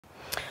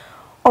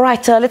All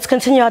right, let's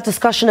continue our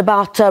discussion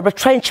about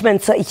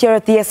retrenchments here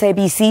at the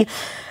SABC.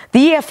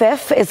 The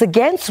EFF is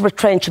against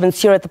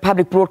retrenchments here at the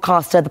public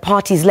broadcaster. The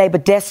party's Labour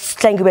desk,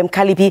 Hlengiwe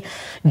Mkhalipi,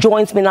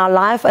 joins me now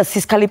live.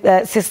 Sis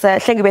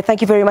Hlengiwe, thank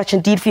you very much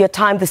indeed for your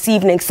time this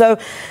evening. So,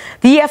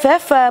 the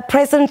EFF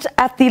present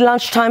at the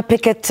lunchtime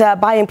picket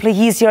by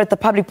employees here at the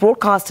public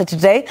broadcaster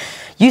today.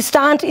 You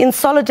stand in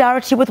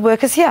solidarity with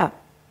workers here.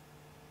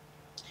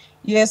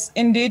 Yes,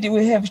 indeed,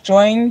 we have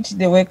joined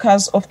the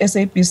workers of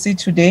SABC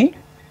today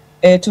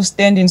to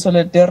stand in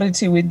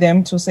solidarity with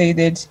them to say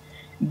that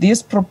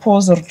this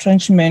proposed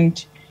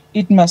retrenchment,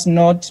 it must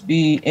not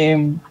be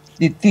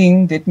the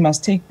thing that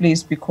must take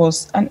place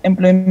because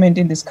unemployment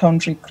in this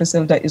country,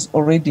 Griselda, is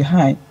already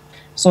high.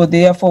 So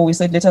therefore, we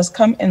said, let us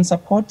come and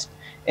support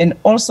and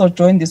also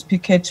join this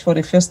picket for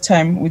the first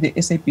time with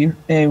the SAP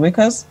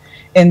workers.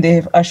 And they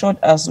have assured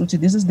us that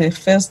this is the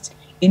first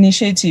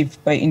initiative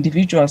by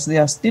individuals. They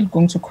are still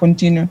going to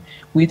continue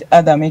with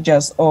other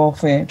measures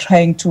of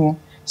trying to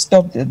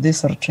stop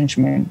this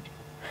retrenchment.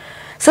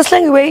 So,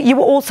 Hlengiwe, you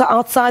were also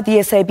outside the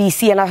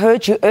SABC, and I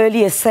heard you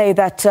earlier say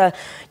that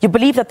you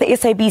believe that the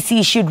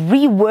SABC should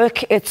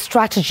rework its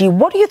strategy.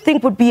 What do you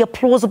think would be a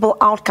plausible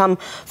outcome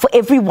for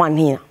everyone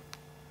here?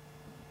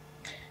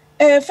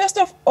 First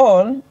of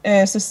all,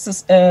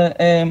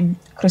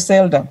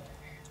 Griselda,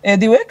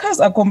 the workers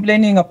are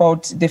complaining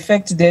about the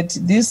fact that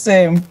this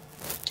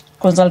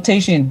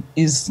consultation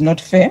is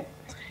not fair.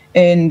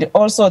 And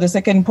also the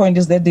second point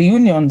is that the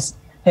unions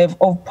have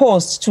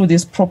opposed to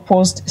this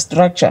proposed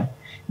structure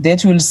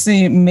that will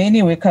see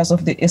many workers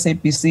of the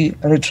SABC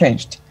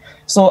retrenched.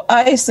 So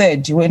I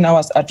said when I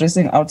was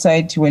addressing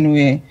outside, when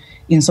we were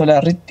in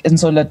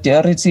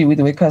solidarity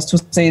with workers, to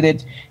say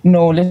that,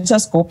 no, let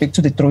us go back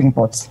to the drawing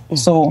boards.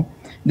 So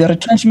the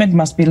retrenchment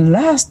must be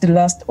last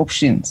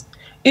options.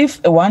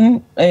 If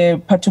one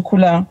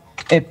particular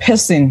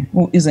person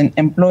who is an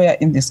employer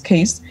in this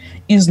case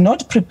is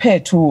not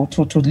prepared to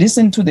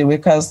listen to the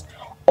workers,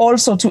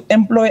 also to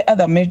employ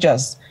other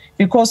measures,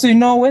 because you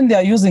know when they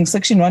are using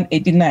Section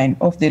 189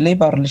 of the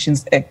Labour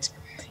Relations Act,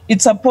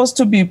 it's supposed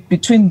to be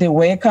between the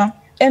worker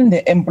and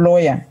the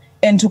employer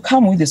and to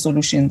come with the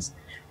solutions.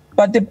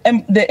 But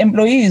the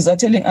employees are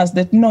telling us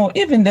that no,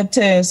 even that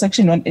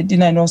Section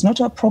 189 was not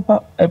a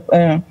proper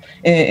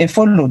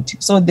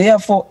followed. So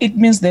therefore, it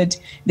means that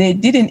they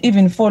didn't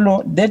even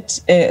follow that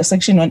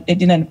Section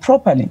 189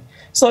 properly.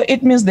 So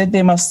it means that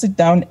they must sit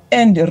down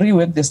and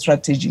rework the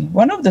strategy.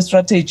 One of the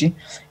strategy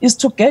is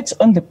to get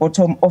on the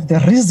bottom of the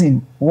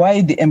reason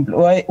why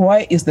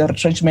why is the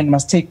retrenchment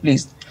must take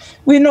place.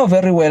 We know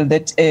very well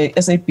that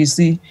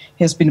SABC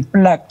has been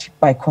plagued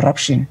by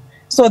corruption.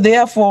 So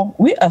therefore,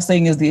 we are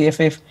saying as the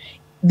EFF,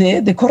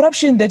 the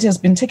corruption that has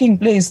been taking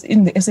place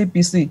in the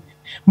SABC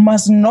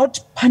must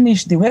not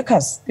punish the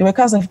workers. The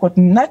workers have got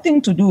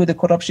nothing to do with the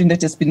corruption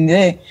that has been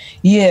there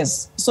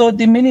years. So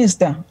the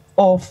Minister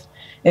of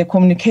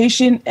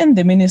Communication and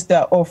the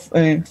Minister of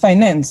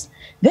Finance,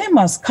 they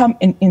must come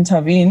and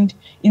intervene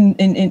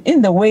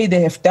in the way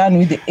they have done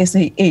with the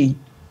SAA,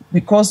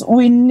 because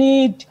we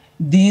need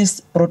this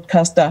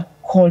broadcaster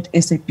called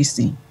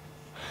SABC.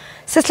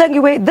 Sis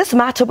Hlengiwe, this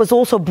matter was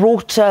also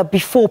brought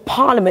before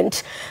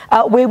Parliament,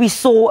 where we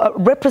saw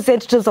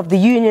representatives of the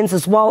unions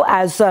as well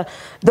as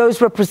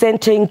those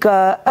representing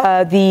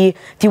the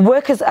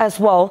workers as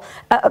well.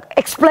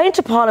 Explain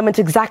to Parliament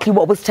exactly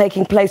what was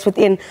taking place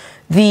within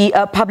the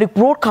public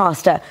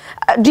broadcaster.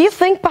 Do you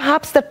think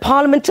perhaps that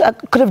Parliament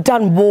could have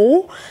done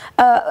more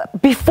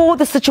before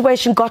the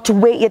situation got to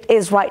where it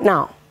is right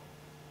now?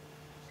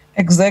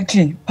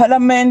 Exactly.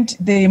 Parliament,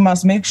 they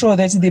must make sure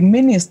that the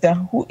minister,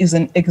 who is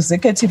an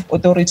executive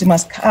authority,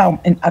 must come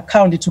and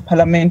account to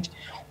Parliament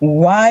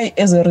why,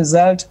 as a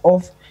result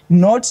of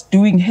not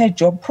doing her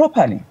job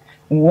properly,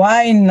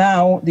 why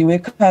now the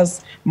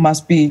workers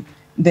must be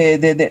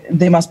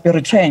they must be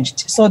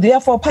retrenched. So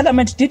therefore,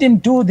 Parliament didn't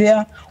do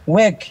their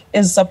work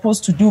as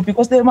supposed to do,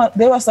 because they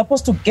were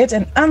supposed to get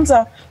an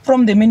answer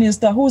from the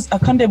minister who is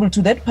accountable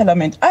to that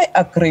Parliament. I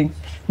agree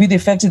with the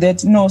fact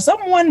that no,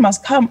 someone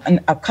must come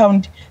and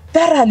account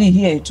thoroughly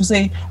here to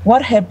say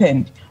what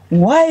happened,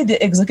 why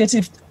the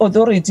executive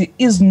authority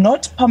is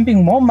not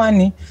pumping more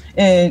money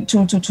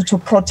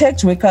to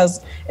protect workers,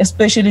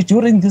 especially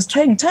during these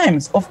trying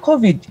times of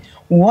COVID,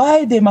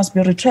 why they must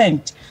be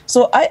retrenched.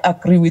 So I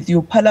agree with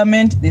you.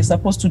 Parliament, they're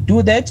supposed to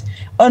do that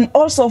and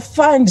also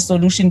find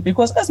solution,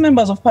 because as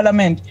members of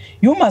Parliament,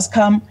 you must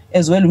come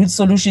as well with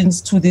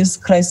solutions to these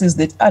crises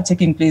that are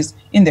taking place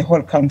in the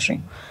whole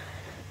country.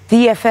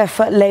 The EFF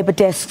Labour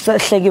Desk's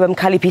Hlengiwe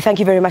Mkhalipi, thank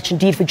you very much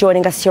indeed for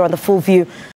joining us here on The Full View.